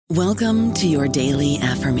Welcome to your daily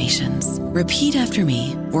affirmations. Repeat after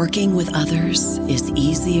me. Working with others is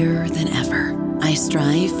easier than ever. I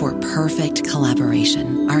strive for perfect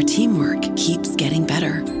collaboration. Our teamwork keeps getting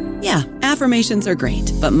better. Yeah, affirmations are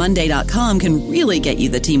great, but Monday.com can really get you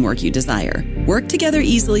the teamwork you desire. Work together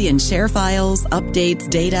easily and share files, updates,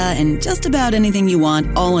 data, and just about anything you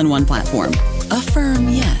want all in one platform. Affirm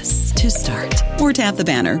yes to start, or tap the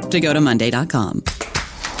banner to go to Monday.com.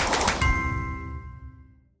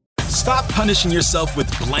 Stop punishing yourself with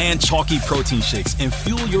bland, chalky protein shakes and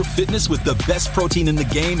fuel your fitness with the best protein in the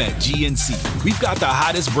game at GNC. We've got the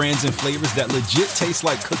hottest brands and flavors that legit taste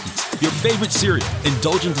like cookies, your favorite cereal,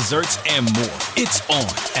 indulgent desserts, and more. It's on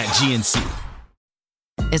at GNC.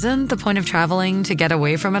 Isn't the point of traveling to get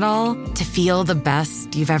away from it all? To feel the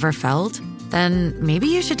best you've ever felt? Then maybe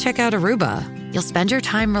you should check out Aruba. You'll spend your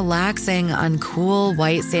time relaxing on cool,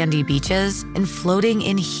 white, sandy beaches and floating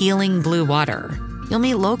in healing blue water. You'll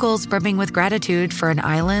meet locals brimming with gratitude for an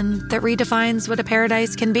island that redefines what a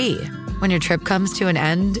paradise can be. When your trip comes to an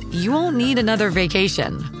end, you won't need another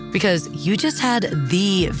vacation because you just had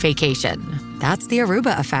the vacation. That's the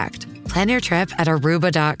Aruba effect. Plan your trip at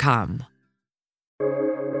Aruba.com.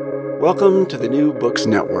 Welcome to the New Books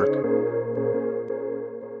Network.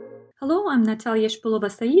 Hello, I'm Natalia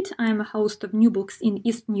Shpilova-Said. I'm a host of New Books in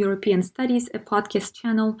Eastern European Studies, a podcast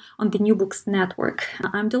channel on the New Books Network.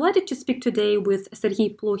 I'm delighted to speak today with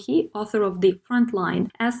Serhii Plokhy, author of the Frontline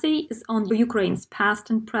essays on Ukraine's past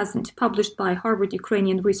and present, published by Harvard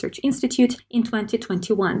Ukrainian Research Institute in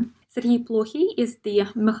 2021. Serhii Plokhy is the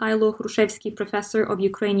Mikhailo Hrushevsky Professor of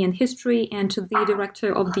Ukrainian History and the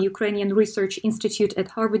Director of the Ukrainian Research Institute at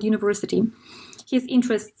Harvard University. His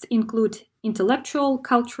interests include intellectual,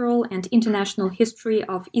 cultural, and international history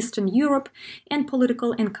of Eastern Europe and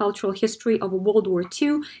political and cultural history of World War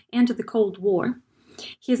II and the Cold War.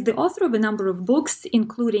 He is the author of a number of books,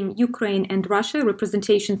 including Ukraine and Russia,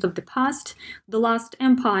 Representations of the Past, The Last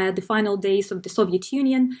Empire, The Final Days of the Soviet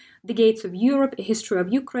Union, The Gates of Europe, A History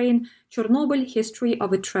of Ukraine, Chernobyl, History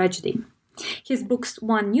of a Tragedy. His books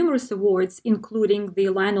won numerous awards, including the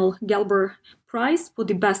Lionel Gelber Prize for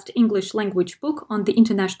the Best English Language Book on the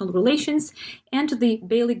International Relations and the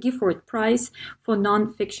Bailey Gifford Prize for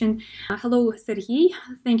Nonfiction. Hello, Serhii.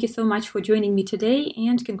 Thank you so much for joining me today,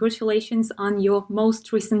 and congratulations on your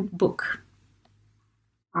most recent book.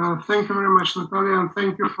 Thank you very much, Natalia, and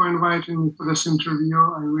thank you for inviting me for this interview.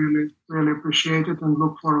 I really appreciate it and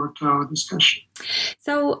look forward to our discussion.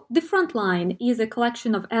 So, The Frontline is a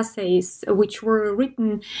collection of essays which were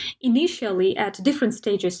written initially at different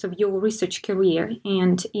stages of your research career.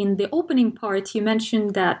 And in the opening part, you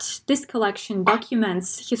mentioned that this collection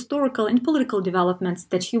documents historical and political developments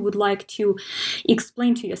that you would like to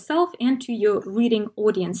explain to yourself and to your reading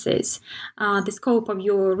audiences. The scope of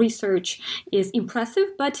your research is impressive,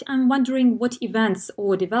 but I'm wondering what events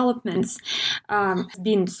or developments have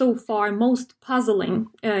been so far most puzzling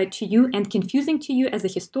to you and confusing to you as a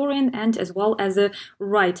historian and as well as a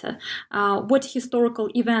writer. What historical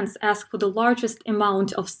events ask for the largest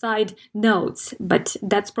amount of side notes? But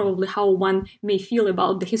that's probably how one may feel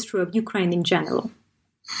about the history of Ukraine in general.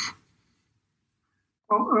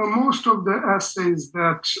 Well, most of the essays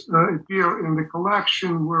that appear in the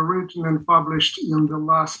collection were written and published in the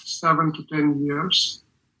last 7 to 10 years.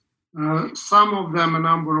 Some of them, a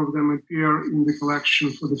number of them, appear in the collection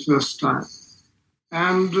for the first time.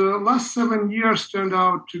 And last 7 years turned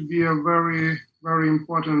out to be a very, very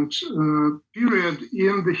important period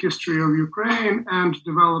in the history of Ukraine and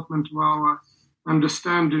development of our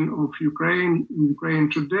understanding of Ukraine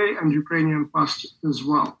today and Ukrainian past as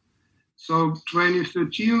well. So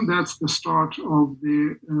 2013, that's the start of the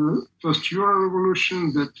first HURI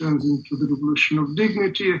revolution that turns into the Revolution of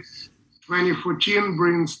Dignity. 2014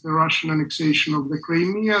 brings the Russian annexation of the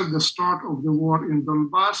Crimea, the start of the war in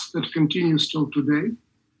Donbass that continues till today.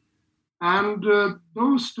 And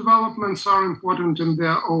those developments are important in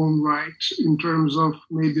their own right in terms of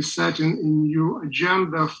maybe setting a new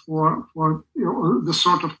agenda for the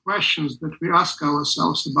sort of questions that we ask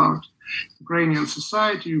ourselves about Ukrainian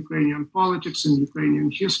society, Ukrainian politics, and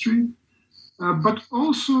Ukrainian history. But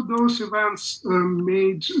also those events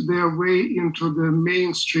made their way into the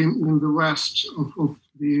mainstream in the West of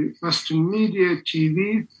the Western media,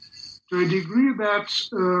 TV, to a degree that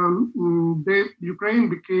Ukraine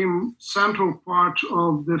became central part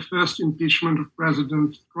of the first impeachment of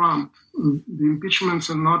President Trump. The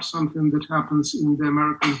impeachments are not something that happens in the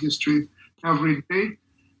American history every day.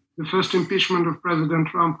 The first impeachment of President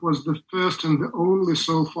Trump was the first and the only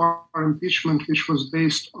so far impeachment which was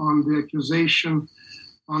based on the accusation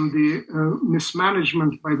on the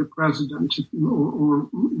mismanagement by the president or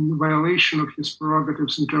violation of his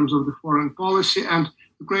prerogatives in terms of the foreign policy, and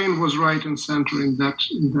Ukraine was right and center in that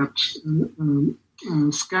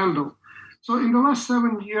scandal. So in the last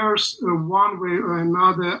 7 years, one way or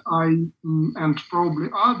another, I and probably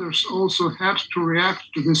others also had to react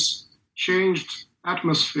to this changed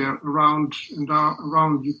atmosphere around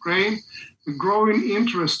Ukraine, the growing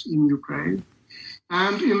interest in Ukraine.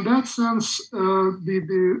 And in that sense, the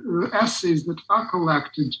essays that are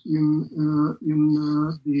collected in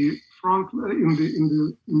the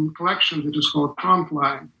collection that is called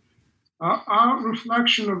Frontline are a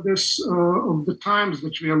reflection of this of the times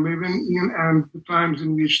that we are living in and the times in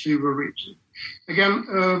which they were written. Again,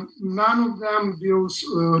 none of them deals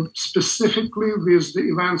specifically with the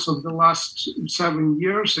events of the last 7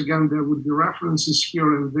 years. Again, there would be references here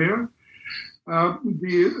and there.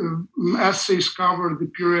 The essays cover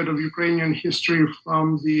the period of Ukrainian history from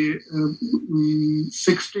the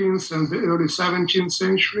 16th and the early 17th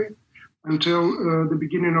century until the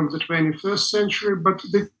beginning of the 21st century. But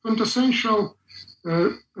the quintessential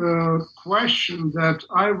question that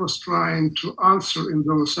I was trying to answer in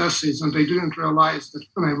those essays, and I didn't realize that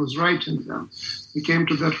when I was writing them, I came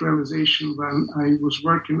to that realization when I was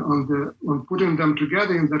working on putting them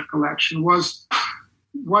together in that collection, was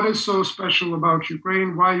what is so special about Ukraine,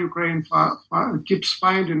 why Ukraine keeps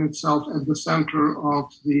finding itself at the center of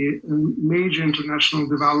the major international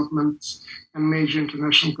developments and major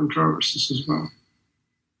international controversies as well.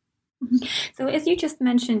 So as you just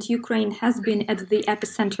mentioned, Ukraine has been at the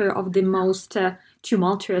epicenter of the most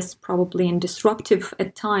tumultuous, probably, and disruptive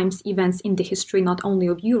at times events in the history, not only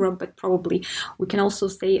of Europe, but probably we can also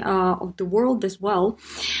say of the world as well.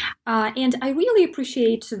 And I really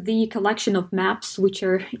appreciate the collection of maps which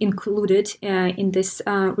are included in this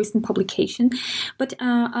recent publication. But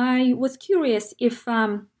I was curious if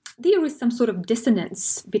there is some sort of dissonance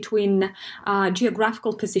between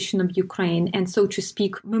geographical position of Ukraine and, so to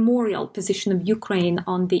speak, memorial position of Ukraine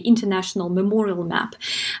on the international memorial map.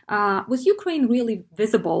 Was Ukraine really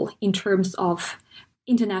visible in terms of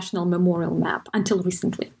international memorial map until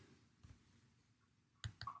recently?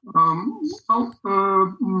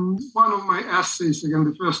 One of my essays, again,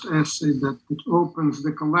 the first essay that opens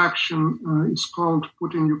the collection is called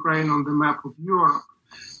Putting Ukraine on the Map of Europe.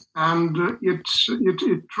 And it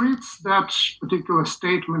treats that particular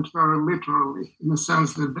statement very literally, in the sense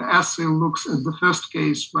that the essay looks at the first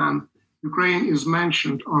case when Ukraine is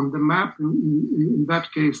mentioned on the map. In that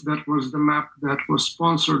case, that was the map that was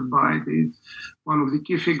sponsored by one of the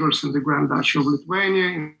key figures in the Grand Duchy of Lithuania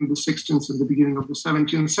in the 16th and the beginning of the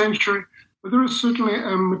 17th century. But there is certainly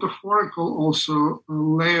a metaphorical also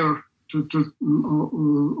layer to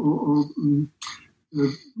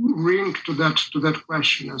ring to that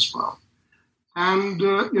question as well. And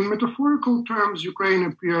in metaphorical terms, Ukraine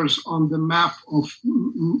appears on the map of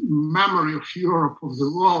memory of Europe, of the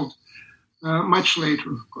world, much later,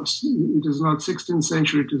 of course. It is not 16th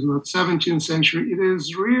century, it is not 17th century. It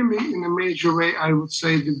is really, in a major way, I would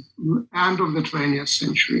say, the end of the 20th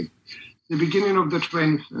century, the beginning of the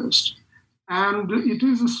 21st. And it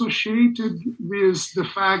is associated with the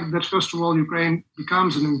fact that, first of all, Ukraine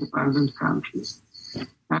becomes an independent country.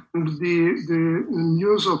 And the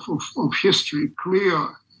news of history, clear,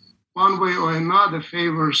 one way or another,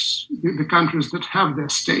 favors the countries that have their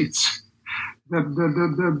states, that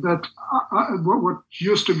what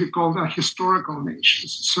used to be called historical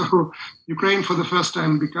nations. So Ukraine, for the first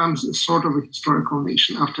time, becomes a sort of a historical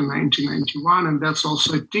nation after 1991, and that's also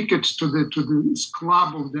a ticket to this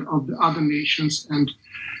club of the other nations, and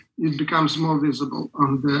it becomes more visible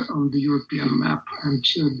on the European map and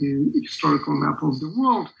the historical map of the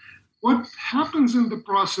world. What happens in the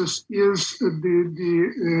process is the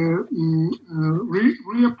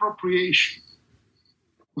reappropriation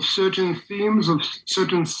of certain themes, of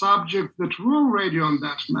certain subjects that were already on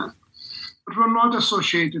that map, but were not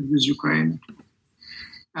associated with Ukraine.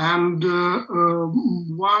 And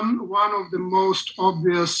one of the most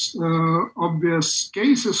obvious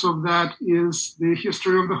cases of that is the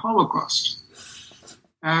history of the Holocaust.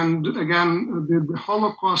 And again, the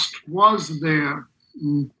Holocaust was there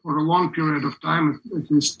for a long period of time, at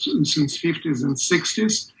least since 50s and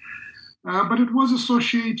 60s. But it was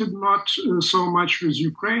associated not so much with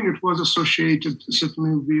Ukraine, it was associated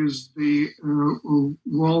certainly with the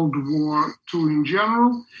World War II in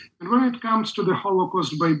general. And when it comes to the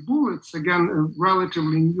Holocaust by bullets, again, a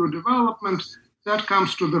relatively new development, that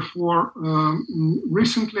comes to the fore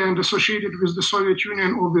recently and associated with the Soviet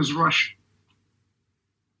Union or with Russia.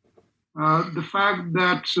 The fact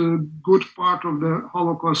that a good part of the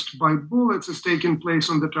Holocaust by bullets is taking place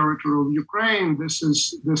on the territory of Ukraine, this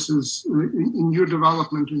is a new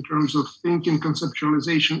development in terms of thinking,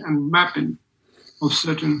 conceptualization, and mapping of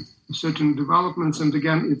certain developments. And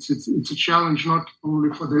again, it's a challenge not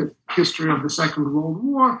only for the history of the Second World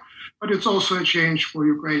War, but it's also a change for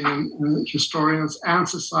Ukrainian historians and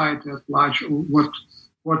society at large on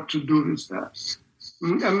what to do with that.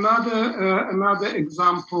 Another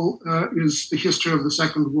example is the history of the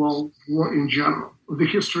Second World War in general, the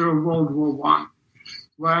history of World War I,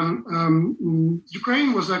 when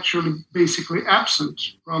Ukraine was actually basically absent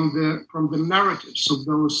from the narratives of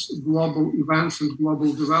those global events and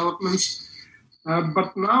global developments.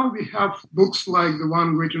 But now we have books like the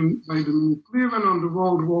one written by Dominic Cleven on the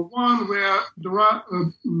World War I, where there are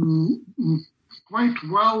quite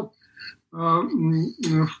well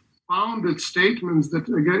founded statements that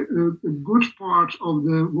a good part of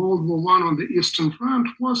the World War I on the Eastern Front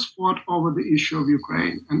was fought over the issue of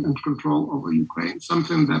Ukraine and control over Ukraine,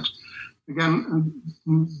 something that, again,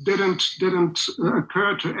 didn't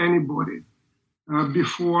occur to anybody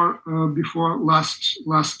before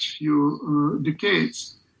last few decades.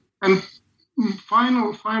 And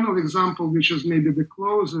final example, which is maybe the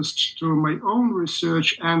closest to my own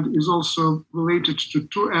research and is also related to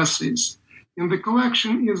two essays in the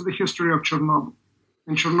collection, is the history of Chernobyl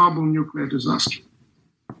and Chernobyl nuclear disaster.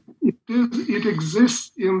 It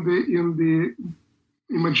exists in the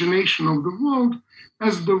imagination of the world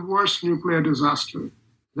as the worst nuclear disaster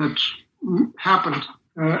that happened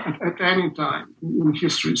at any time in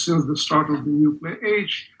history since the start of the nuclear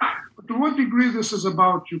age. But to what degree this is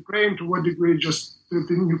about Ukraine, to what degree just the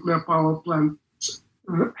nuclear power plant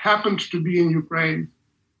happened to be in Ukraine,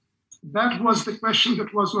 that was the question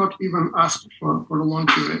that was not even asked for a long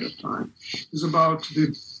period of time. It's about the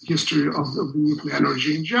history of the nuclear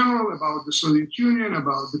energy in general, about the Soviet Union,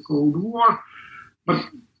 about the Cold War, but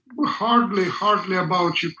hardly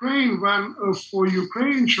about Ukraine, when for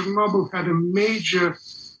Ukraine, Chernobyl had a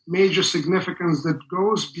major significance that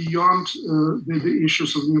goes beyond the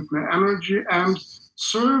issues of nuclear energy and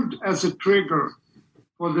served as a trigger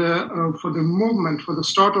for the movement, for the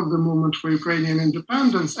start of the movement for Ukrainian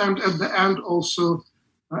independence, and at the end also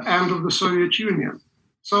end of the Soviet Union.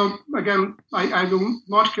 So again, I will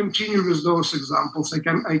not continue with those examples.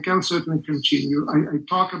 I can certainly continue. I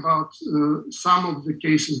talk about some of the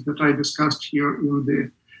cases that I discussed here in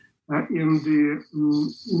the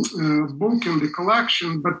book, in the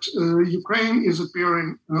collection, but Ukraine is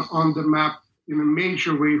appearing on the map in a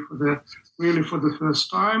major way for the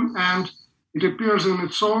first time, and it appears in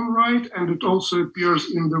its own right, and it also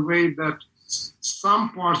appears in the way that some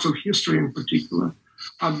parts of history in particular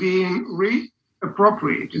are being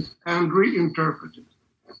reappropriated and reinterpreted.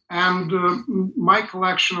 And my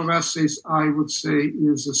collection of essays, I would say,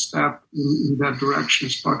 is a step in that direction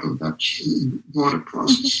as part of that broader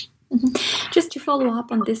process. Mm-hmm. Just to follow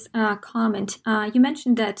up on this comment, you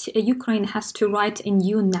mentioned that Ukraine has to write a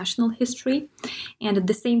new national history, and at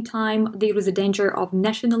the same time there is a danger of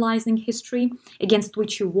nationalizing history, against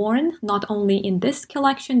which you warn, not only in this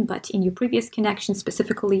collection, but in your previous connection,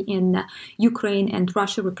 specifically in Ukraine and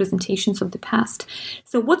Russia representations of the past.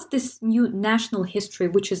 So what's this new national history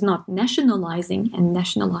which is not nationalizing and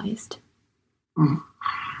nationalized? Mm-hmm.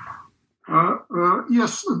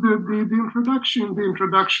 Yes, the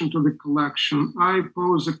introduction to the collection, I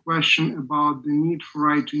pose a question about the need for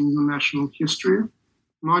writing new national history,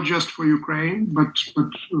 not just for Ukraine, but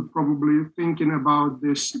probably thinking about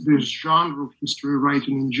this genre of history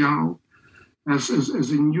writing in general as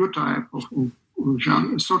a new type of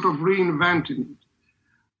genre, sort of reinventing it.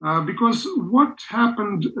 Because what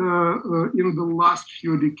happened in the last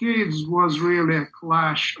few decades was really a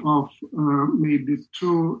clash of maybe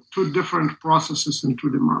two different processes and two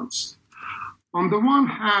demands. On the one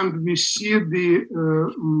hand, we see the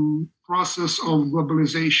process of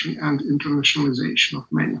globalization and internationalization of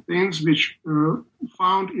many things, which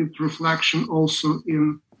found its reflection also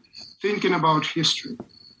in thinking about history.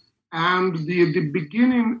 And the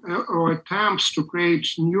beginning or attempts to create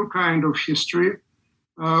new kind of history,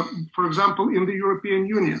 for example, in the European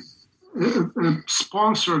Union,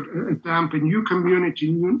 sponsored attempt, a new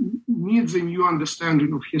community needs a new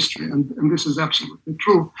understanding of history, and this is absolutely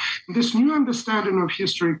true. And this new understanding of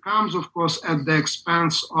history comes, of course, at the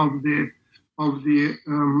expense of the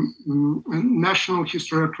national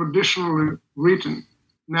history, traditionally written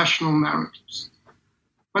national narratives.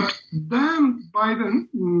 But then, by the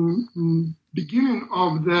beginning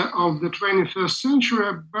of the 21st century,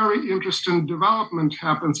 a very interesting development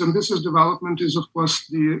happens, and this development is, of course,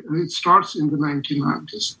 it starts in the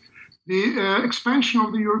 1990s. the expansion of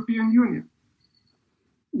the European Union,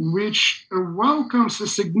 which welcomes a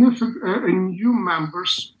significant new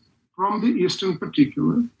members from the East in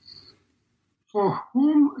particular, for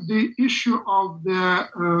whom the issue of the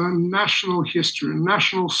national history,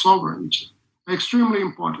 national sovereignty, are extremely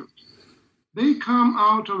important. They come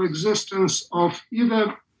out of existence of either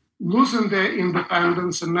losing their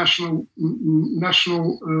independence and national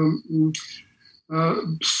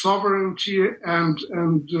sovereignty and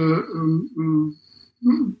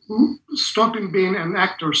stopping being an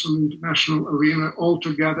actors in the international arena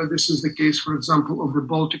altogether. This is the case, for example, of the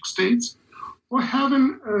Baltic states, or having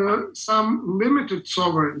some limited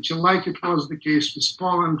sovereignty, like it was the case with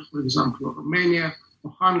Poland, for example, or Romania,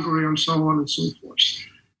 or Hungary, and so on and so forth.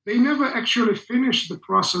 They never actually finished the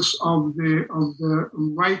process of the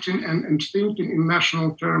writing and thinking in national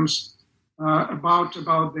terms about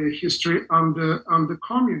their history under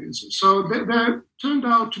communism. So they turned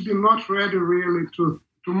out to be not ready really to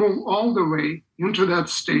move all the way into that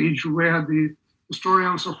stage where the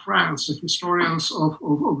historians of France, the historians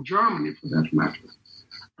of Germany, for that matter,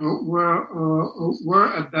 were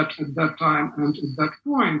at that time and at that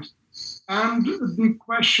point. And the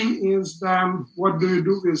question is then, what do you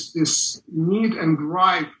do with this need and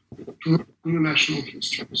drive to new national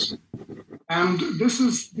histories? And this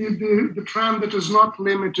is the trend that is not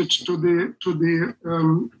limited to the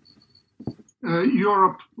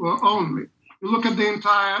Europe only. You look at the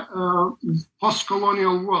entire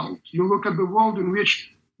post-colonial world. You look at the world in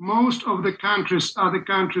which most of the countries are the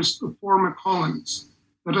countries of former colonies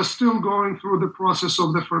that are still going through the process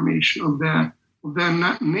of the formation of their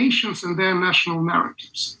nations and their national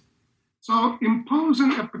narratives. So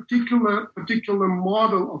imposing a particular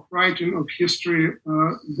model of writing of history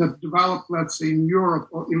that developed, let's say, in Europe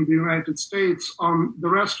or in the United States on the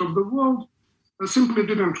rest of the world simply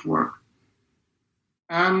didn't work.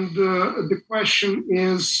 And the question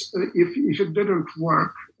is, if it didn't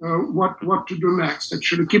work, what to do next?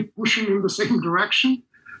 Actually keep pushing in the same direction?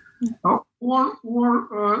 Or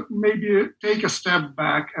maybe take a step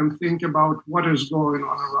back and think about what is going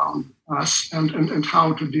on around us and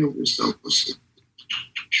how to deal with those.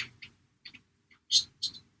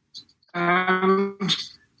 And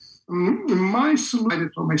my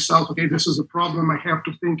solution for myself, okay, this is a problem, I have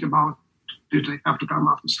to think about it, I have to come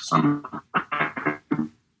up with some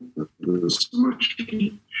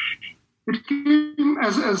solution. It came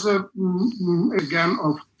as a again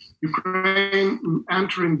of Ukraine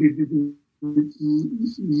entering the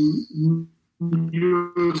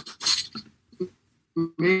news,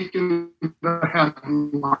 making the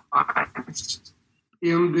headlines.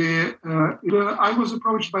 I was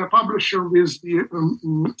approached by a publisher with the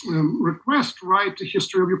request to write a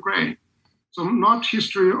history of Ukraine. So not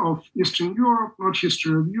history of Eastern Europe, not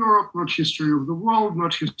history of Europe, not history of the world,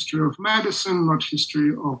 not history of medicine, not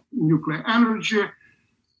history of nuclear energy.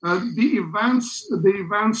 The events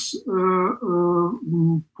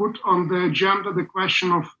put on the agenda the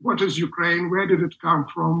question of what is Ukraine, where did it come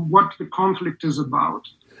from, what the conflict is about.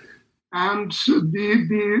 And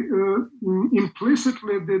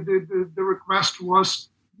implicitly the request was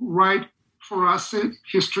write for us a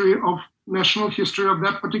history of national history of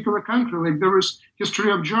that particular country. Like there is history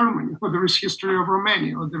of Germany, or there is history of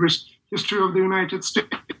Romania, or there is history of the United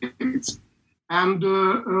States. And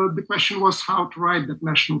the question was how to write that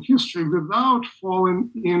national history without falling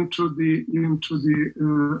into the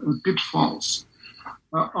pitfalls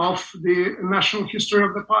of the national history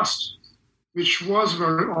of the past, which was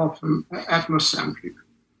very often ethnocentric,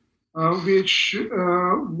 which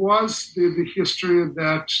was the history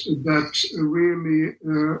that really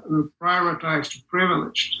prioritized,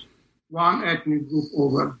 privileged one ethnic group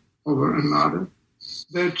over another,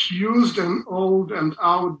 that used an old and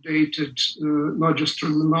outdated, not just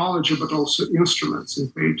terminology, but also instruments in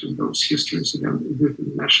creating those histories. Again, the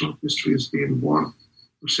national history is being born,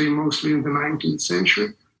 per se, mostly in the 19th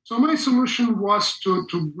century. So my solution was to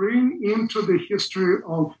bring into the history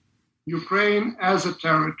of Ukraine as a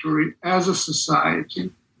territory, as a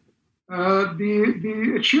society,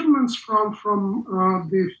 the achievements from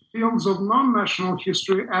the fields of non-national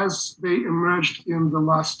history as they emerged in the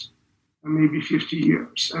last maybe 50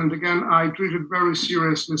 years. And again, I treated very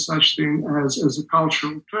seriously such thing as a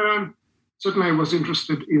cultural turn. Certainly I was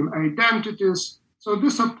interested in identities. So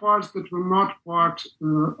these are parts that were not part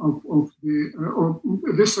of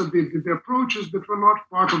these are the approaches that were not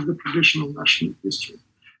part of the traditional national history.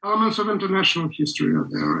 Elements of international history are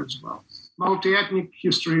there as well. Multi-ethnic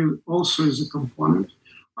history also is a component.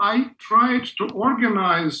 I tried to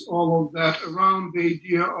organize all of that around the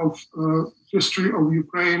idea of history of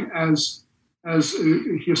Ukraine as a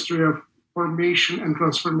history of formation and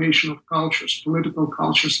transformation of cultures, political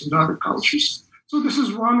cultures and other cultures. So this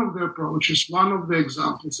is one of the approaches, one of the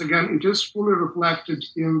examples. Again, it is fully reflected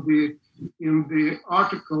in the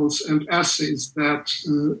articles and essays that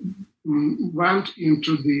went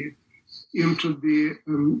into the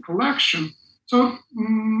collection. So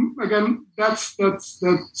again, that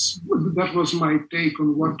was my take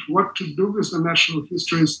on what to do with the national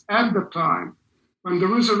histories at the time when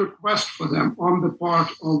there is a request for them on the part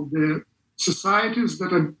of the societies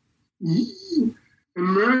that are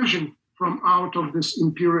emerging from out of this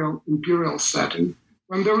imperial setting.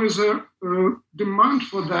 When there is a demand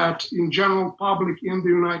for that in general public in the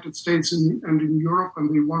United States and in Europe,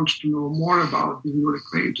 and they want to know more about the newly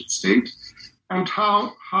created state, and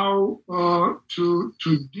how to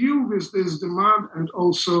deal with this demand and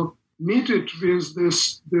also meet it with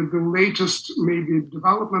the latest maybe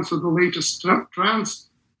developments or the latest trends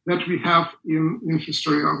that we have in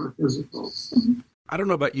historiography as a whole. Mm-hmm. I don't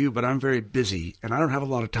know about you, but I'm very busy and I don't have a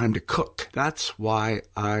lot of time to cook. That's why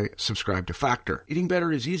I subscribe to Factor. Eating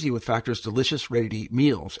better is easy with Factor's delicious, ready-to-eat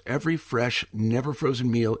meals. Every fresh, never frozen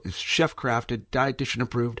meal is chef-crafted, dietitian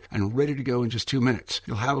approved, and ready to go in just 2 minutes.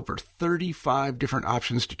 You'll have over 35 different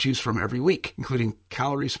options to choose from every week, including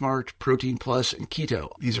Calorie Smart, Protein Plus, and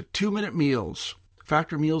Keto. These are 2-minute meals.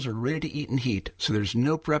 Factor meals are ready to eat and heat, so there's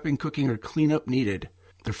no prepping, cooking, or cleanup needed.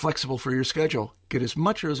 They're flexible for your schedule. Get as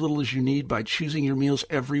much or as little as you need by choosing your meals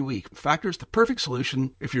every week. Factor is the perfect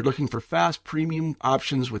solution if you're looking for fast, premium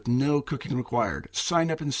options with no cooking required.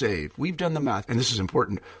 Sign up and save. We've done the math, and this is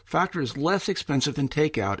important. Factor is less expensive than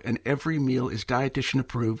takeout, and every meal is dietitian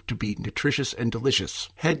approved to be nutritious and delicious.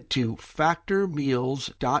 Head to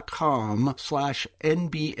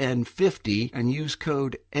factormeals.com/NBN50 and use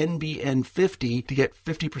code NBN50 to get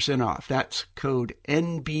 50% off. That's code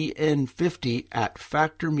NBN50 at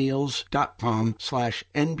factormeals.com/NBN50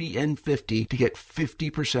 to get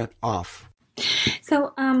 50% off.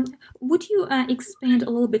 So would you expand a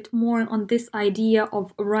little bit more on this idea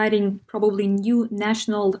of writing probably new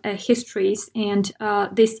national histories, and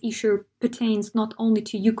this issue pertains not only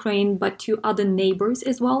to Ukraine but to other neighbors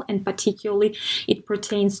as well, and particularly it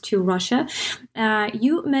pertains to Russia.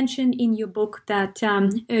 You mentioned in your book that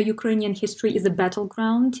Ukrainian history is a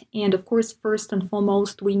battleground, and of course, first and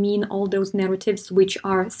foremost, we mean all those narratives which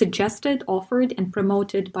are suggested, offered, and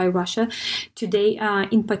promoted by Russia today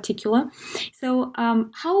in particular. So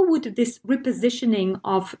how would this repositioning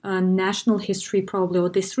of national history probably, or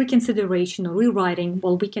this reconsideration or rewriting,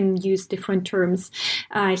 well, we can use different terms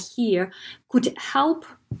here, could help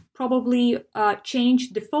probably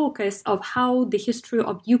change the focus of how the history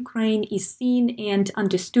of Ukraine is seen and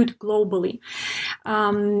understood globally?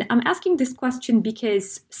 I'm asking this question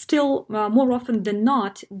because still, more often than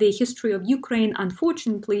not, the history of Ukraine,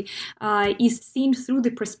 unfortunately, is seen through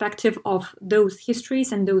the perspective of those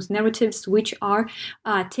histories and those narratives which are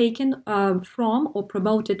taken from or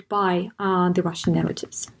promoted by the Russian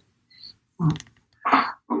narratives.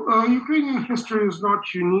 Ukrainian history is not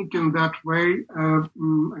unique in that way.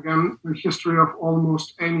 Again, the history of almost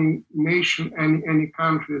any nation, any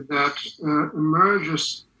country that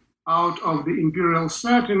emerges out of the imperial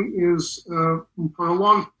setting is, for a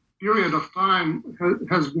long period of time,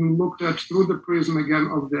 has been looked at through the prism again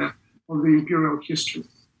of the imperial history.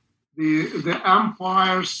 The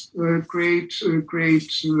empires create a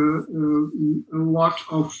lot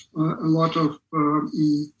of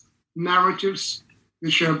narratives,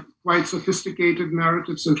 which are quite sophisticated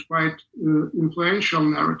narratives and quite influential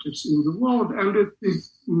narratives in the world. And it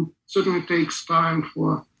certainly takes time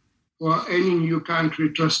for any new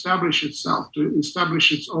country to establish itself, to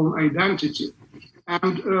establish its own identity.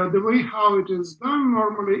 And the way how it is done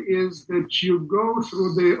normally is that you go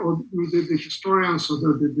through the historians or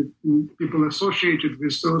the people associated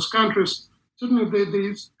with those countries. Certainly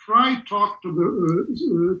they try talking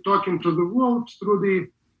to the world through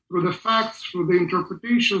the facts, through the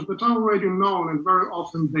interpretations that are already known, and very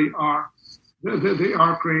often they are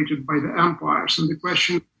created by the empires. And the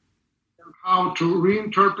question is how to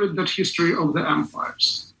reinterpret that history of the empires.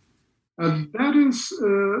 That is,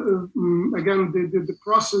 again, the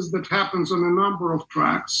process that happens on a number of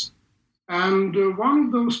tracks. And one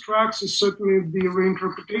of those tracks is certainly the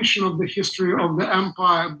reinterpretation of the history of the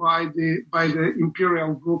empire by the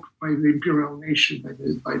imperial group, by the imperial nation,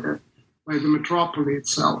 by the metropoly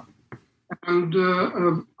itself. And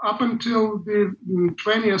up until the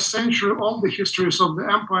 20th century, all the histories of the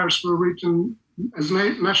empires were written as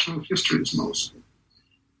national histories mostly.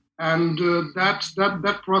 And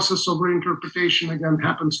that process of reinterpretation again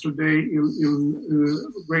happens today in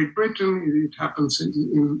Great Britain. It happens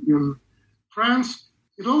in France.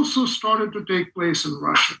 It also started to take place in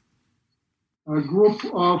Russia. a group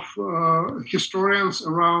of historians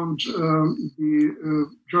around the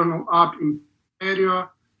journal Ab Imperio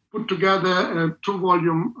put together a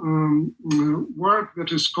 2-volume work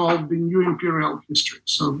that is called The New Imperial History.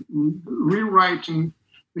 So rewriting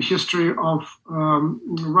the history of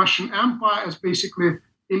Russian Empire as basically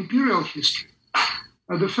imperial history.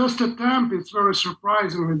 The first attempt, it's very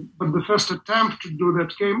surprising, but the first attempt to do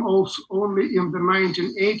that came also only in the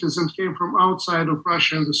 1980s and came from outside of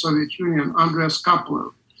Russia and the Soviet Union. Andreas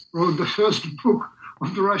Kapler wrote the first book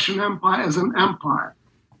of the Russian Empire as an empire.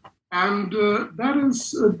 And that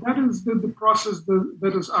is the process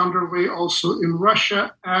that is underway also in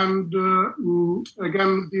Russia. And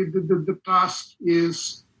again, the task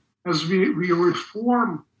is, as we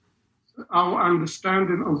reform our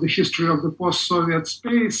understanding of the history of the post-Soviet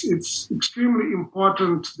space, it's extremely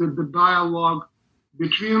important that the dialogue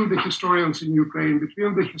between the historians in Ukraine,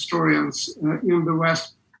 between the historians in the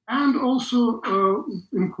West, and also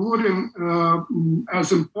including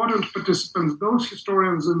as important participants those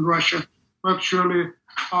historians in Russia who actually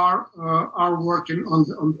are working on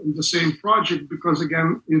the same project, because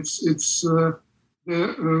again, it's the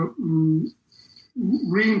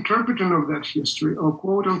reinterpreting of that history, or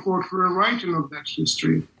quote unquote rewriting of that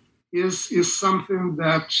history, is something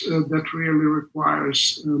that really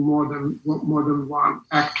requires more than one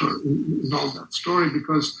actor in all that story,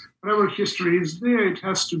 because whatever history is there, it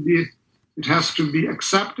has to be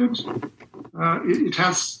accepted. It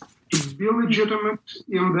has to be legitimate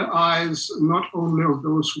in the eyes not only of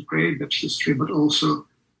those who create that history, but also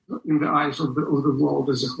in the eyes of the world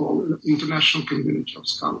as a whole, the international community of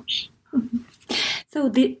scholars. Mm-hmm. So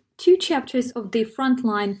the 2 chapters of the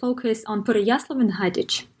Frontline focus on Pereyaslav and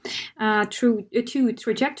Hadych, through 2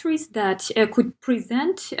 trajectories that could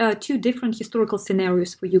present 2 different historical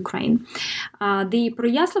scenarios for Ukraine. The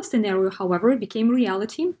Pereyaslav scenario, however, became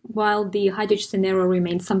reality, while the Hadych scenario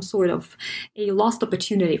remained some sort of a lost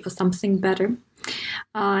opportunity for something better.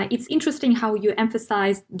 It's interesting how you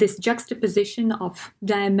emphasize this juxtaposition of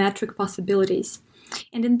diametric possibilities.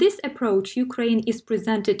 And in this approach, Ukraine is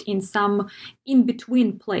presented in some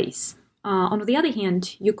in-between place. On the other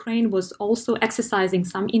hand, Ukraine was also exercising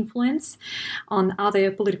some influence on other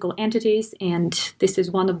political entities, and this is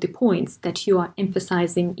one of the points that you are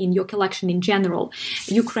emphasizing in your collection in general.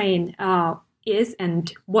 Ukraine is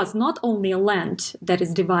and was not only a land that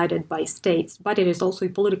is divided by states, but it is also a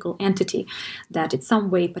political entity that in some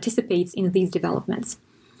way participates in these developments.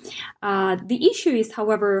 The issue is,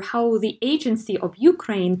 however, how the agency of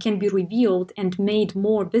Ukraine can be revealed and made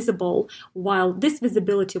more visible, while this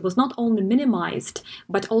visibility was not only minimized,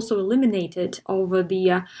 but also eliminated over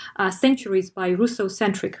the centuries by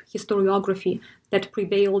Russo-centric historiography that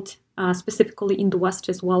prevailed specifically in the West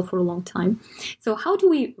as well for a long time. So how do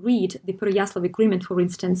we read the Pereyaslav Agreement, for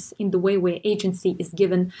instance, in the way where agency is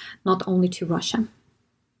given not only to Russia?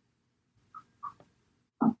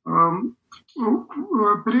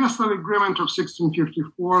 Pereyaslav Agreement of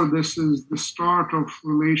 1654, this is the start of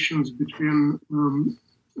relations between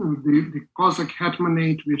the Cossack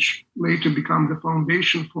Hetmanate, which later became the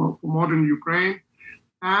foundation for modern Ukraine,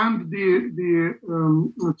 and the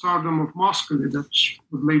Tsardom of Muscovy, that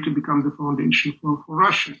would later become the foundation for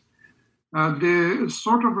Russia. The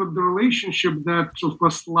sort of the relationship that, of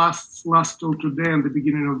course, lasts till today, and the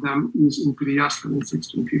beginning of them is in Pereyaslav in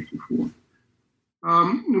 1654.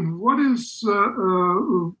 What is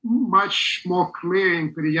much more clear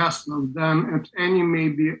in Pereyaslav than at any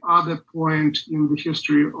maybe other point in the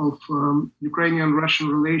history of Ukrainian-Russian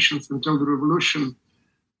relations until the revolution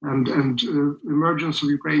and emergence of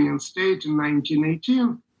Ukrainian state in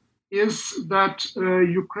 1918 is that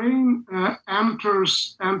Ukraine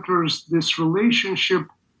enters this relationship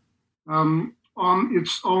on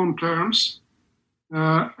its own terms.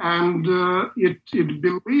 And it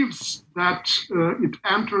believes that it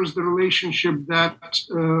enters the relationship that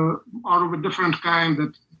are of a different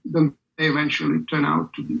kind than they eventually turn out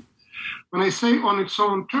to be. When I say on its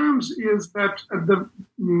own terms, is that at the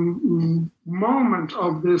moment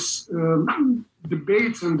of this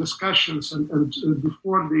debates and discussions and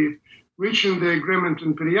before the reaching the agreement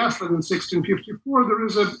in Pereyaslav in 1654, there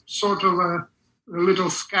is a sort of a little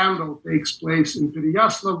scandal takes place in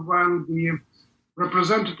Pereyaslav when the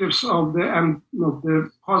representatives of the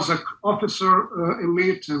Cossack officer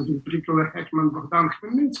elite, and in particular Hetman Bogdan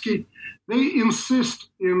Khmelnytsky, they insist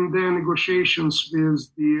in their negotiations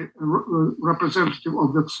with the representative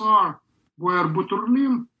of the Tsar, Boyar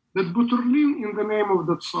Buturlin, that Buturlin, in the name of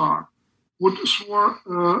the Tsar, would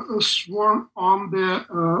sworn on the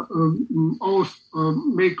oath,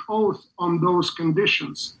 make oath on those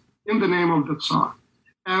conditions in the name of the Tsar.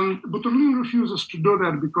 And Butyrlin refuses to do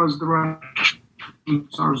that because the Russian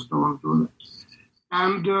Tsars don't do that.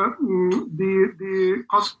 And the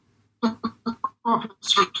Cossack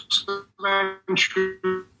officers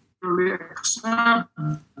eventually accept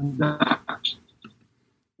that.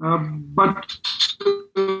 But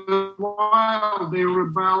while they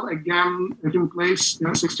rebel again in place in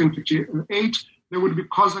 1658, there would be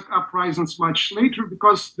Cossack uprisings much later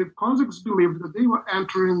because the Cossacks believed that they were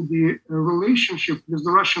entering the relationship with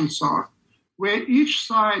the Russian Tsar, where each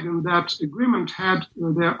side in that agreement had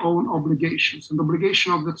their own obligations. And the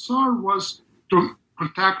obligation of the Tsar was to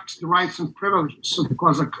protect the rights and privileges of the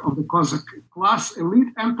Cossack class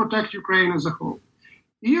elite and protect Ukraine as a whole.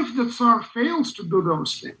 If the Tsar fails to do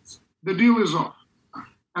those things, the deal is off.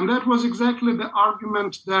 And that was exactly the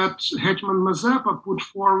argument that Hetman Mazepa put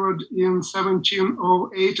forward in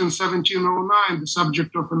 1708 and 1709, the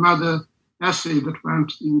subject of another essay that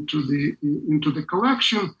went into the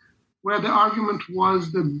collection, where the argument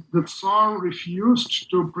was that the Tsar refused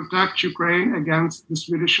to protect Ukraine against the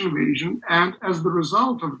Swedish invasion, and as the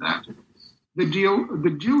result of that, the deal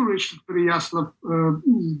reached at Pereyaslav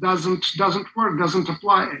doesn't work, doesn't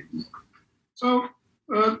apply anymore. So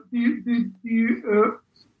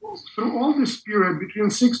through all this period between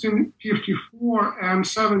 1654 and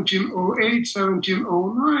 1708,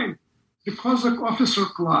 1709, the Cossack officer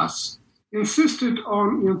class insisted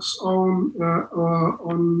on its own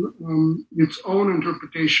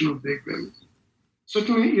interpretation of the agreement.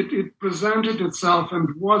 Certainly, it presented itself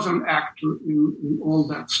and was an actor in all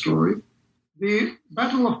that story. The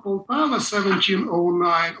Battle of Poltava,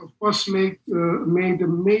 1709, of course, made a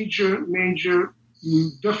major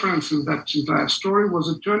difference in that entire story, was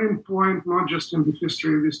a turning point not just in the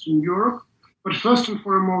history of Eastern Europe, but first and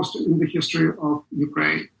foremost in the history of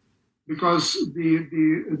Ukraine, because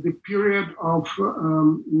the period of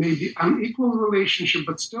maybe unequal relationship,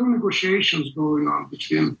 but still negotiations going on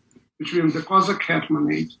between the Cossack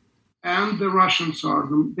Hetmanate and the Russian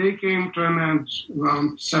Tsardom, they came to an end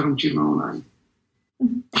around 1709.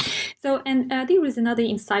 So, and there is another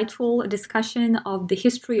insightful discussion of the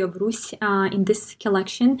history of Rus in this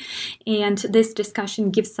collection, and this discussion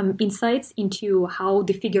gives some insights into how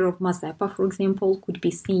the figure of Mazepa, for example, could be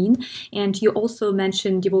seen. And you also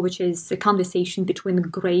mentioned Divovich's conversation between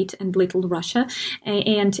Great and Little Russia,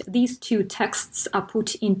 and these two texts are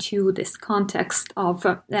put into this context of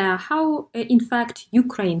how, in fact,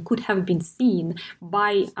 Ukraine could have been seen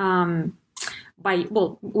by,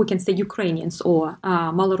 we can say Ukrainians or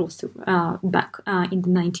Malorossi back in the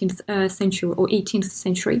 19th century or 18th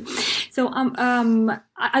century. So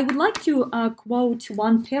I would like to quote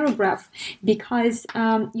one paragraph because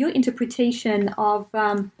your interpretation of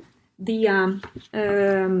the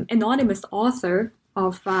anonymous author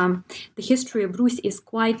of the history of Rus is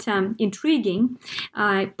quite intriguing,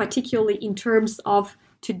 particularly in terms of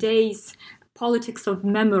today's politics of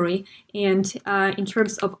memory and in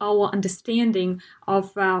terms of our understanding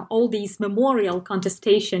of all these memorial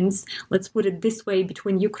contestations, let's put it this way,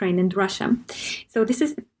 between Ukraine and Russia. So this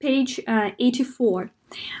is page 84.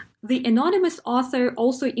 The anonymous author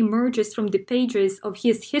also emerges from the pages of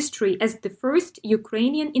his history as the first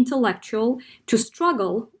Ukrainian intellectual to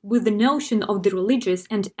struggle with the notion of the religious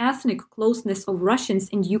and ethnic closeness of Russians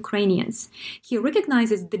and Ukrainians. He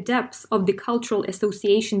recognizes the depth of the cultural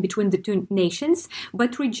association between the two nations,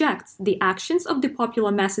 but rejects the actions of the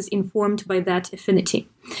popular masses informed by that affinity.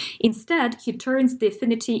 Instead, he turns the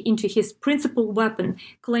affinity into his principal weapon,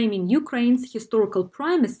 claiming Ukraine's historical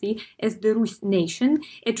primacy as the Rus nation,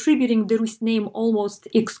 attributing the Rus name almost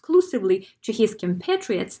exclusively to his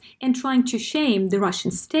compatriots, and trying to shame the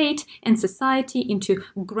Russian state and society into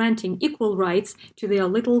granting equal rights to their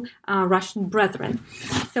little Russian brethren.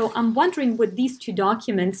 So I'm wondering what these two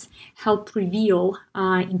documents help reveal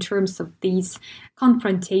in terms of these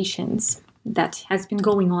confrontations that has been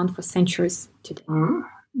going on for centuries today.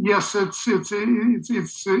 Yes, it's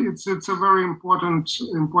a very important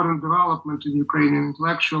development in Ukrainian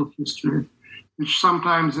intellectual history, which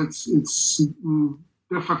sometimes it's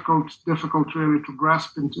difficult really to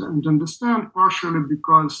grasp and understand, partially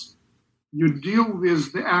because you deal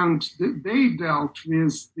with they dealt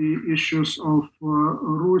with the issues of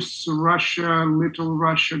Rus, Russia, Little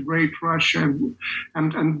Russia, Great Russia,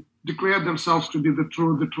 and declared themselves to be the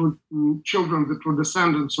true children, the true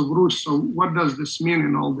descendants of Rus. So what does this mean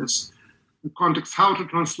in all this context, how to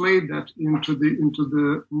translate that into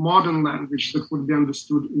the modern language that would be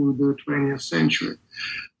understood in the 20th century.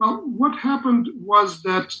 Well, what happened was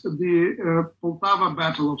that the Poltava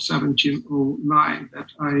Battle of 1709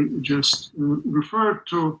 that I just referred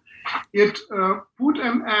to, it put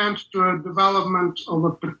an end to a development of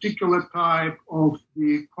a particular type of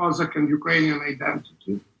the Cossack and Ukrainian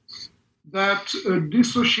identity that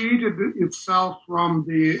dissociated itself from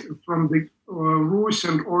the Rus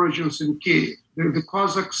and origins in Kiev. The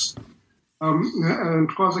Cossacks and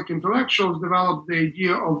Cossack intellectuals developed the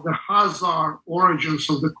idea of the Khazar origins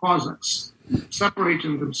of the Cossacks,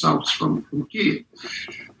 separating themselves from Kiev.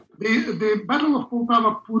 The Battle of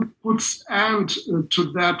Poltava puts end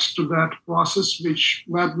to that process, which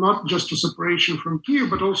led not just to separation from Kiev,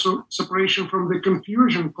 but also separation from the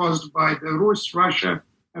confusion caused by the Rus, Russia,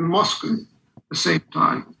 and Moscow at the same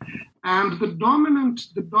time. And the dominant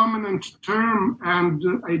term and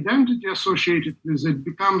identity associated with it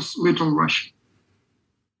becomes Little Russia,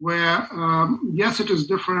 where yes, it is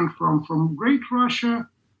different from Great Russia,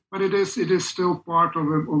 but it is still part of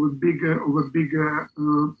a bigger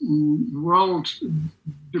world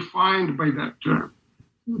defined by that term.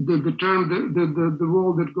 The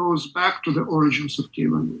world that goes back to the origins of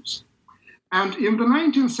Kievan Rus. And in the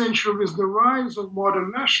 19th century, with the rise of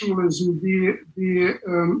modern nationalism, the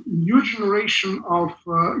new generation of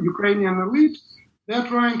Ukrainian elite, they're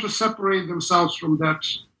trying to separate themselves from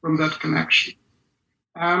that connection.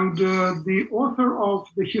 And the author of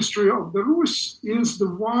the History of the Rus is the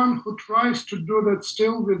one who tries to do that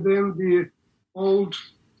still within the old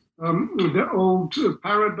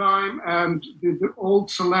paradigm and the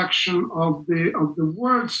old selection of the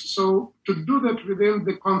words. So to do that within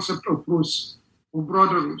the concept of Rus, or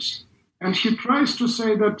broader Rus. And he tries to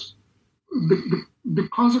say that the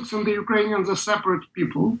Cossacks and the Ukrainians are separate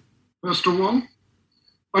people, first of all,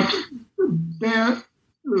 but they're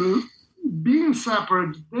being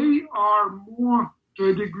separate, they are more, to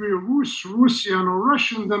a degree, Rus, Russian, or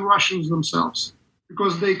Russian than Russians themselves,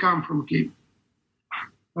 because they come from Kiev.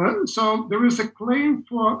 So there is a claim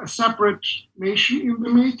for a separate nation in the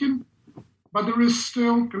making, but there is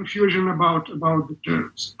still confusion about the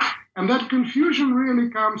terms. And that confusion really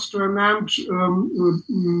comes to an end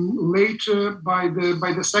later by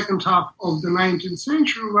the second half of the 19th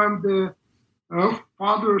century, when the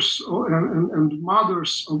fathers and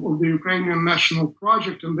mothers of the Ukrainian national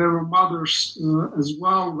project, and there were mothers as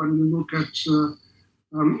well when you look at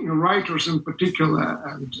writers in particular,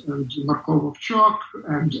 and Markovovchuk,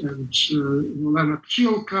 and Leonard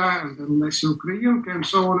Chilka, and then Lesya Ukrainka, and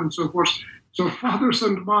so on and so forth. So fathers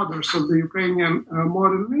and mothers of the Ukrainian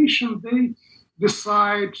modern nation, they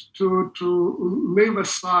decide to leave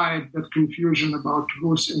aside that confusion about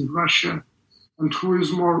Rus and Russia, and who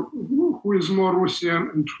is more Russian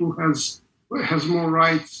and who has more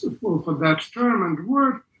rights for that term and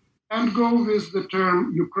word, and go with the term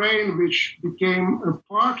Ukraine, which became a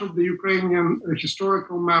part of the Ukrainian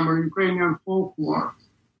historical memory, Ukrainian folklore,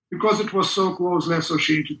 because it was so closely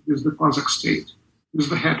associated with the Cossack state, with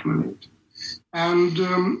the hetmanate. And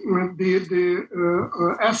the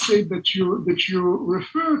essay that you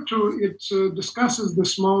refer to, it discusses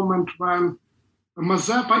this moment when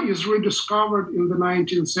Mazepa is rediscovered in the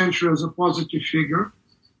 19th century as a positive figure.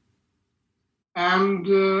 And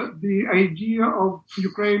the idea of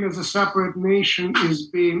Ukraine as a separate nation is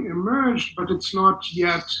being emerged, but it's not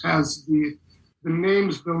yet has the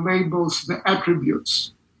names, the labels, the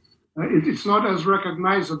attributes. It's not as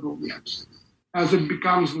recognizable yet as it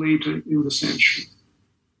becomes later in the century.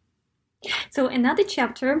 So another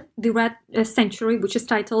chapter, The Red Century, which is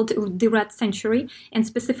titled The Red Century, and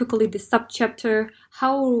specifically the subchapter,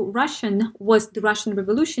 How Russian Was the Russian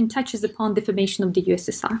Revolution, touches upon the formation of the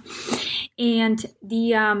USSR. And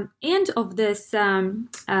the end of this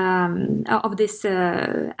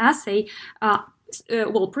essay,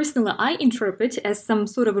 well, personally, I interpret as some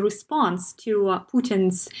sort of a response to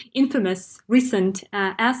Putin's infamous recent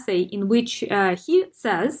essay in which he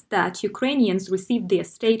says that Ukrainians received their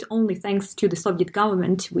state only thanks to the Soviet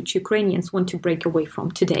government, which Ukrainians want to break away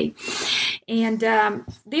from today. And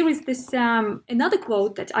there is this another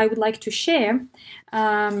quote that I would like to share.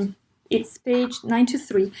 It's page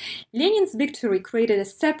 93. Lenin's victory created a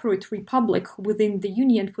separate republic within the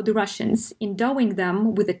Union for the Russians, endowing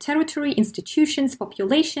them with a territory, institutions,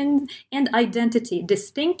 population, and identity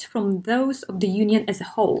distinct from those of the Union as a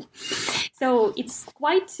whole. So it's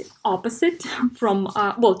quite opposite from,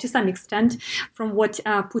 well, to some extent, from what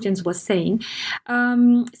Putin was saying.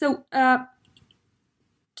 What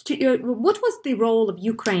was the role of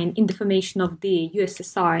Ukraine in the formation of the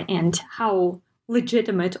USSR, and how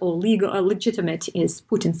legitimate or legitimate is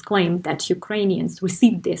Putin's claim that Ukrainians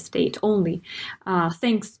received their state only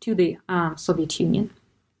thanks to the Soviet Union?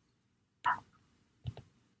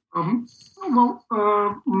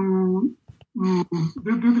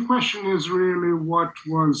 The question is really what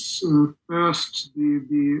was first,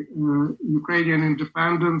 the Ukrainian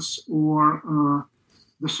independence or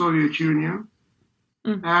the Soviet Union?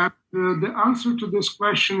 And the answer to this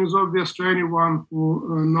question is obvious to anyone who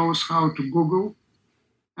knows how to Google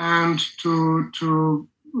and to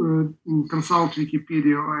consult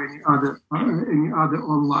Wikipedia or any other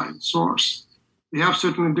online source. We have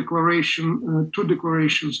certainly two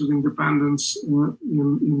declarations of independence in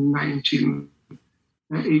 1918,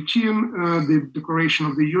 the Declaration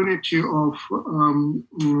of the Unity of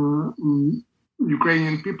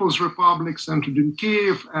Ukrainian People's Republic centered in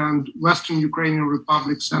Kiev and Western Ukrainian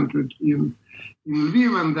Republic centered in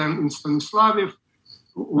Lviv and then in Stanislavov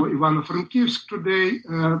or Ivano-Frankivsk today.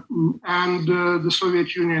 And the Soviet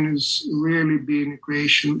Union is really being a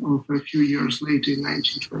creation of a few years later in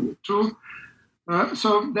 1922.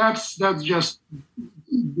 So that's just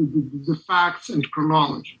the facts and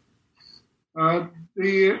chronology.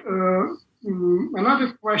 Another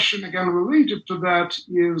question, again related to that,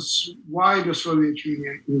 is why the Soviet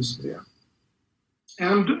Union is there.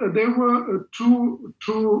 And there were two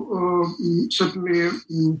certainly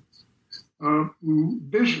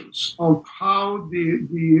visions of how the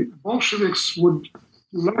Bolsheviks would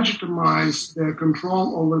legitimize their control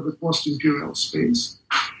over the post-imperial space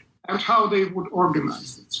and how they would organize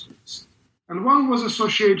that space. And one was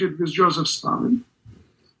associated with Joseph Stalin,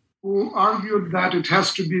 who argued that it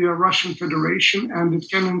has to be a Russian Federation and it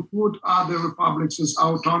can include other republics as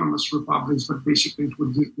autonomous republics, but basically it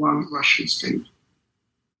would be one Russian state.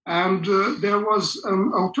 And there was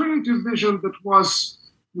an alternative vision that was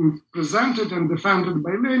presented and defended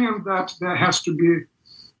by Lenin that there has to be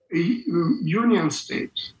a union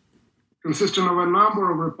state consisting of a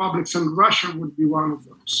number of republics, and Russia would be one of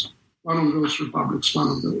those republics, one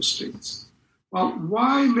of those states. Well,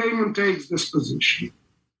 why Lenin takes this position?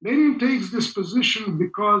 Lenin takes this position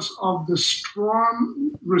because of the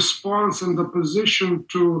strong response and opposition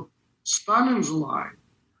to Stalin's lie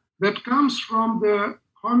that comes from the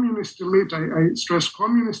communist elite, I stress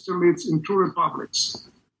communist elites in two republics,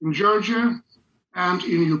 in Georgia and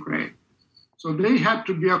in Ukraine. So they had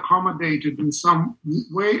to be accommodated in some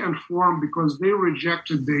way and form because they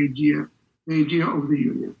rejected the idea of the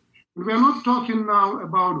union. And we're not talking now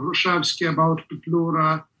about Hrushevsky, about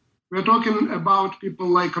Petlura. We're talking about people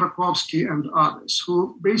like Rakovsky and others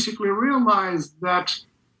who basically realized that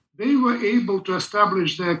they were able to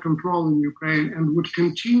establish their control in Ukraine and would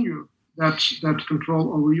continue that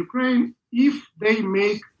control over Ukraine if they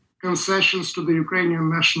make concessions to the Ukrainian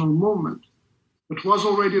national movement that was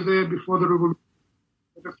already there before the revolution,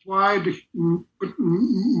 that acquired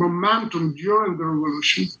momentum during the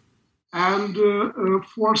revolution, and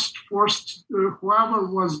forced whoever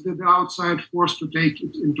was the outside force to take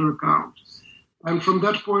it into account. And from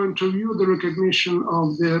that point of view, the recognition of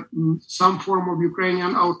some form of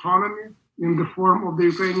Ukrainian autonomy in the form of the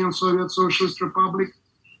Ukrainian Soviet Socialist Republic,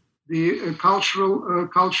 the cultural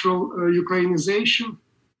Ukrainization,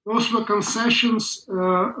 those were concessions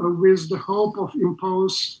with the hope of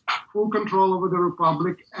impose full control over the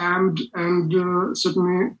republic and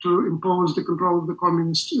certainly to impose the control of the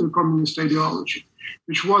communist ideology,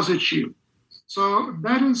 which was achieved. So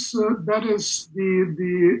that is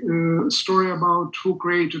the story about who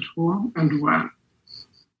created whom and when.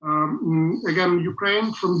 Again,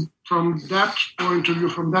 Ukraine, from that point of view,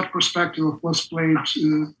 from that perspective, of course, played a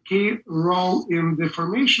key role in the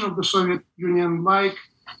formation of the Soviet Union, like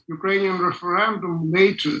Ukrainian referendum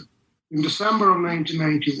later in December of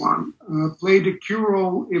 1991 played a key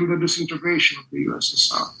role in the disintegration of the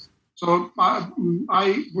USSR. So I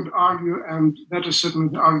would argue, and that is certainly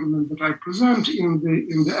the argument that I present in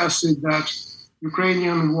the essay, that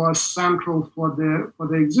Ukrainian was central for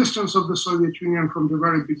the existence of the Soviet Union from the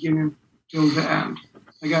very beginning till the end.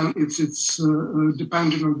 Again, it's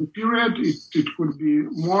depending on the period. It could be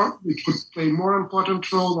more. It could play more important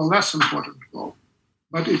role or less important role.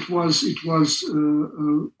 But it was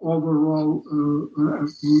overall a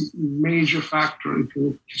major factor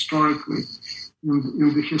historically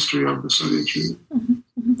in the history of the Soviet Union.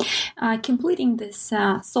 Mm-hmm. Completing this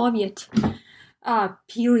Soviet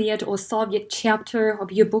period or Soviet chapter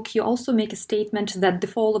of your book, you also make a statement that the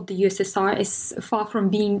fall of the USSR is far from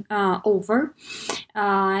being over,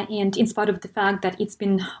 and in spite of the fact that it's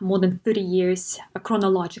been more than 30 years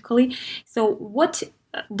chronologically. So what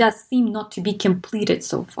does seem not to be completed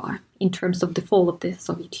so far in terms of the fall of the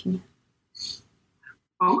Soviet Union?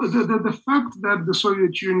 The fact that the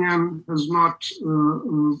Soviet Union has not,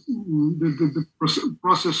 the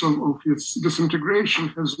process of its disintegration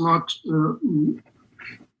has not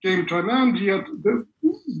came to an end yet,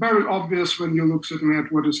 very obvious when you look certainly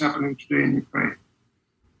at what is happening today in Ukraine.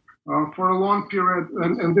 For a long period,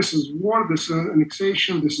 and this is war, this is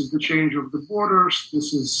annexation, this is the change of the borders,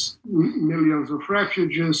 this is millions of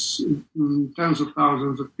refugees, tens of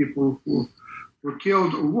thousands of people who were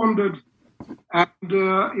killed or wounded. And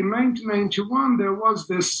in 1991, there was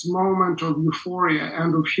this moment of euphoria,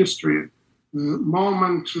 end of history,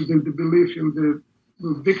 moment to the belief in the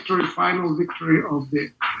victory, final victory of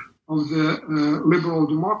the liberal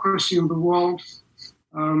democracy in the world,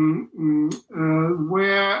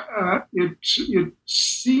 where it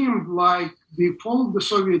seemed like the fall of the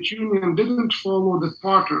Soviet Union didn't follow the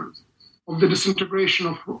pattern of the disintegration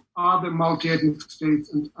of other multi-ethnic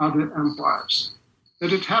states and other empires.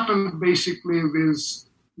 That it happened basically with,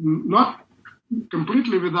 not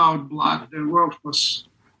completely without blood. There were, of course,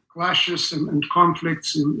 clashes and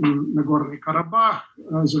conflicts in Nagorno-Karabakh.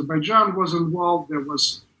 Azerbaijan was involved. There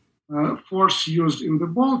was force used in the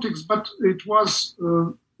Baltics, but it was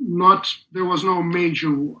there was no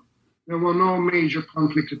major war. There were no major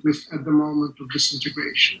conflict, at least at the moment of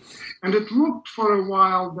disintegration. And it looked for a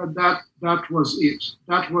while that was it.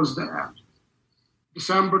 That was the end.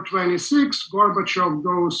 December 26, Gorbachev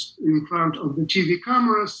goes in front of the TV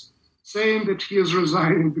cameras saying that he is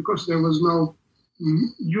resigning because there was no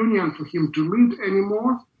union for him to lead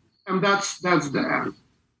anymore, and that's the end.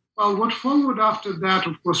 Well, what followed after that,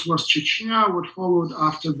 of course, was Chechnya. What followed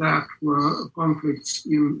after that were conflicts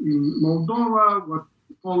in Moldova. What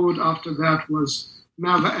followed after that was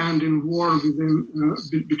never-ending war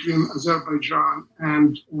between Azerbaijan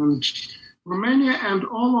and Romania, and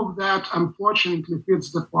all of that, unfortunately, fits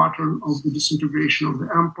the pattern of the disintegration of the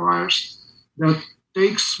empires that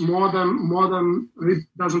takes more than it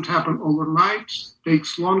doesn't happen overnight,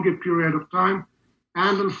 takes longer period of time,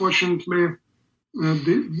 and unfortunately,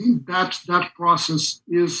 that process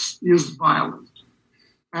is violent.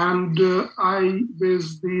 And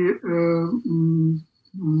with the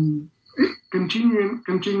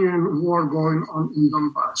continuing war going on in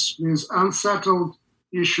Donbass, with unsettled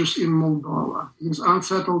issues in Moldova, with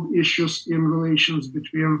unsettled issues in relations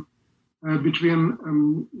between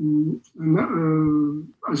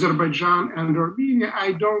Azerbaijan and Armenia,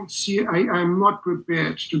 I'm not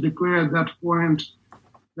prepared to declare at that point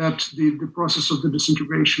that the process of the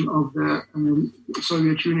disintegration of the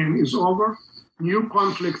Soviet Union is over. New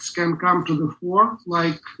conflicts can come to the fore,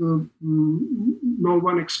 like no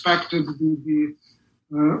one expected the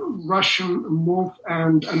Russian move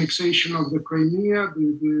and annexation of the Crimea,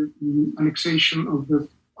 the annexation of the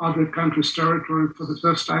other countries' territory for the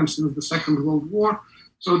first time since the Second World War.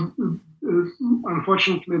 So,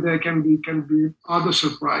 unfortunately, there can be other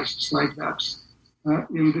surprises like that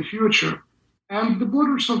in the future. And the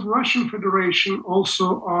borders of Russian Federation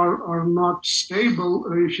also are not stable.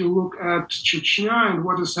 If you look at Chechnya and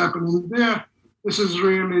what is happening there, this is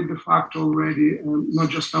really de facto already not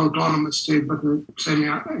just an autonomous state, but a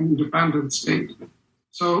semi-independent state.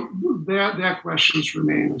 So their questions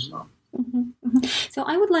remain as well. Mm-hmm. Mm-hmm. So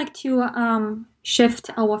I would like to shift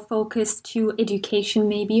our focus to education,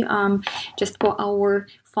 maybe, just for our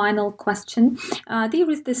final question. There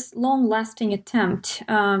is this long-lasting attempt,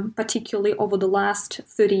 particularly over the last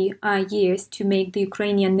 30 years, to make the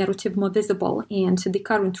Ukrainian narrative more visible, and the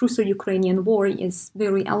current Russo-Ukrainian war is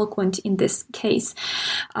very eloquent in this case.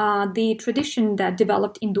 The tradition that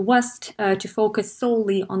developed in the West to focus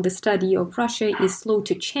solely on the study of Russia is slow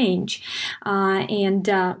to change, and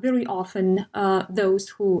very often those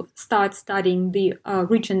who start studying the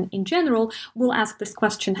region in general will ask this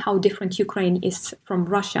question: how different Ukraine is from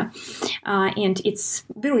Russia? And it's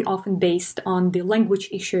very often based on the language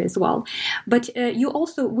issue as well. But you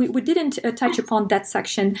also, we didn't touch upon that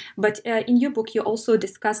section, but in your book you also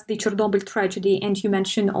discussed the Chernobyl tragedy, and you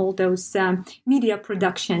mentioned all those media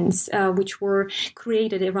productions which were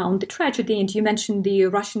created around the tragedy, and you mentioned the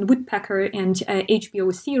Russian Woodpecker and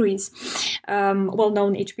HBO series,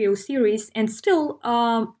 well-known HBO series, and still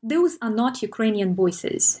those are not Ukrainian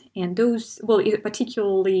voices. And those, well,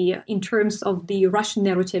 particularly in terms of the Russian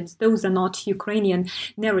narratives, those are not Ukrainian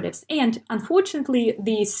narratives. And unfortunately,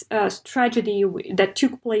 this tragedy that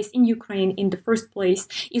took place in Ukraine in the first place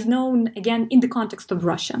is known, again, in the context of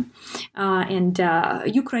Russia. And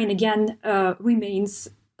Ukraine, again, remains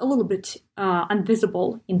a little bit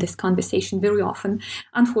invisible in this conversation very often,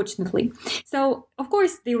 unfortunately. So, of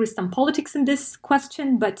course, there is some politics in this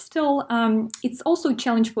question, but still, it's also a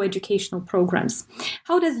challenge for educational programs.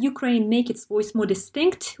 How does Ukraine make its voice more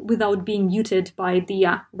distinct without being muted by the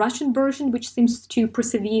Russian version, which seems to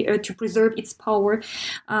to preserve its power,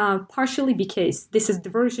 partially because this is the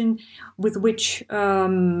version with which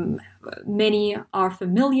many are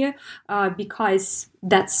familiar, because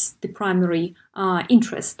that's the primary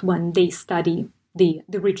interest when they study the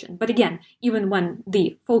region. But again, even when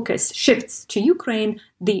the focus shifts to Ukraine,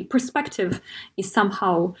 the perspective is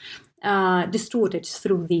somehow distorted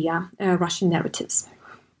through the Russian narratives.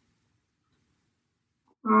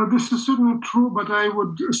 This is certainly true, but I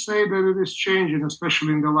would say that it is changing,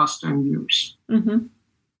 especially in the last 10 years. Mm-hmm.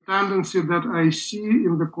 Tendency that I see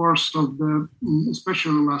in the course of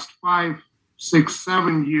especially the last 5, 6,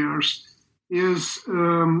 7 years is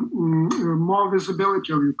more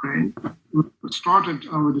visibility of Ukraine. We started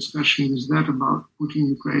our discussion with that about putting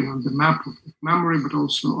Ukraine on the map of memory, but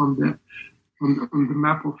also on the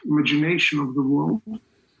map of imagination of the world.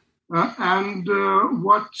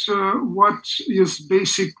 What is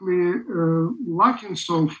basically lacking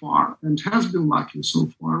so far, and has been lacking so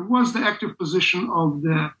far, was the active position of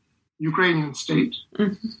the Ukrainian state,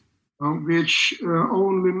 which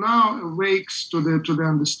only now awakes to the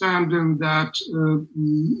understanding that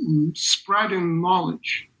spreading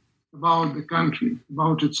knowledge about the country,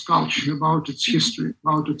 about its culture, about its history,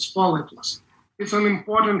 about its politics, it's an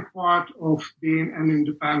important part of being an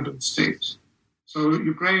independent state. So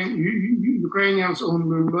Ukrainians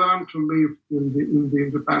only learn to live in the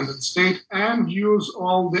independent state and use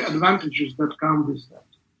all the advantages that come with that.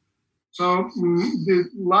 So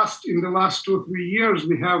in the last 2 or 3 years,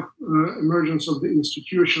 we have emergence of the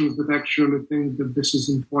institutions that actually think that this is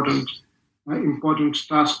important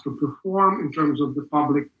task to perform in terms of the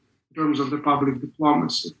public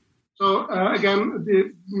diplomacy. So again,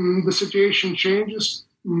 the situation changes.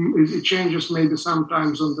 It changes maybe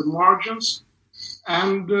sometimes on the margins.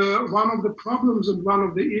 And one of the problems and one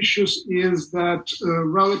of the issues is that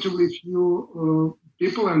relatively few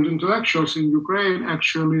people and intellectuals in Ukraine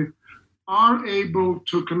actually are able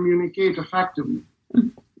to communicate effectively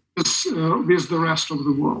with the rest of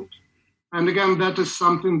the world. And again, that is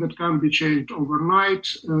something that can be changed overnight.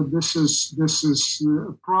 This is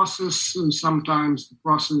a process, sometimes the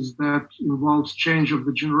process that involves change of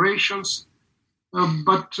the generations.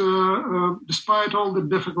 But despite all the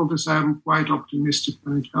difficulties, I'm quite optimistic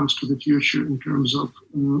when it comes to the future in terms of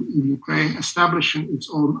Ukraine establishing its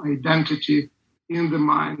own identity in the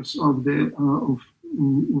minds of the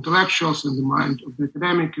intellectuals, in the mind of the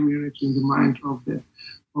academic community, in the mind of the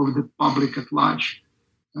public at large.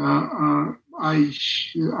 I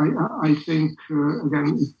think again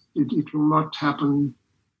it will not happen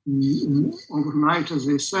overnight, as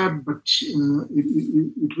I said, but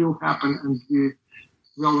it will happen, and we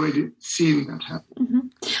already seen that happen. Mm-hmm.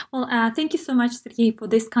 Well, thank you so much, Serhii, for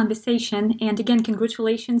this conversation. And again,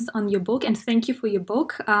 congratulations on your book, and thank you for your book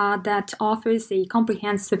that offers a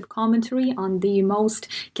comprehensive commentary on the most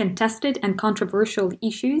contested and controversial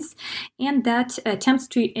issues, and that attempts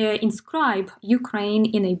to inscribe Ukraine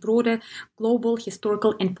in a broader global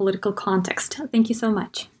historical and political context. Thank you so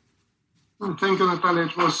much. Thank you, Natalia.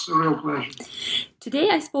 It was a real pleasure. Today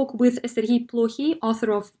I spoke with Serhii Plokhy,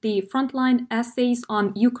 author of the Frontline Essays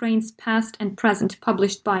on Ukraine's Past and Present,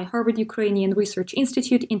 published by Harvard Ukrainian Research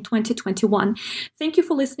Institute in 2021. Thank you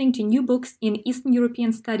for listening to New Books in Eastern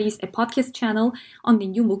European Studies, a podcast channel on the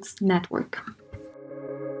New Books Network.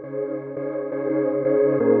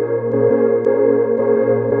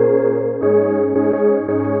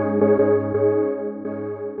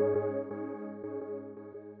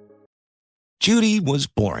 Judy was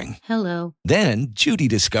boring. Hello. Then Judy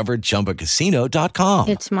discovered ChumbaCasino.com.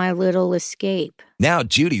 It's my little escape. Now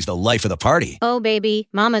Judy's the life of the party. Oh, baby,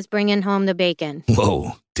 mama's bringing home the bacon.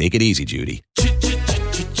 Whoa, take it easy, Judy.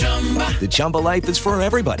 The Chumba life is for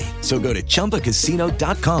everybody. So go to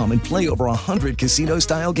ChumbaCasino.com and play over 100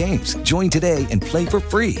 casino-style games. Join today and play for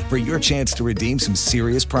free for your chance to redeem some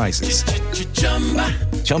serious prizes.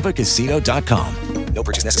 ChumbaCasino.com. No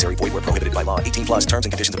purchase necessary. Void where prohibited by law. 18+ terms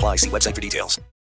and conditions apply. See website for details.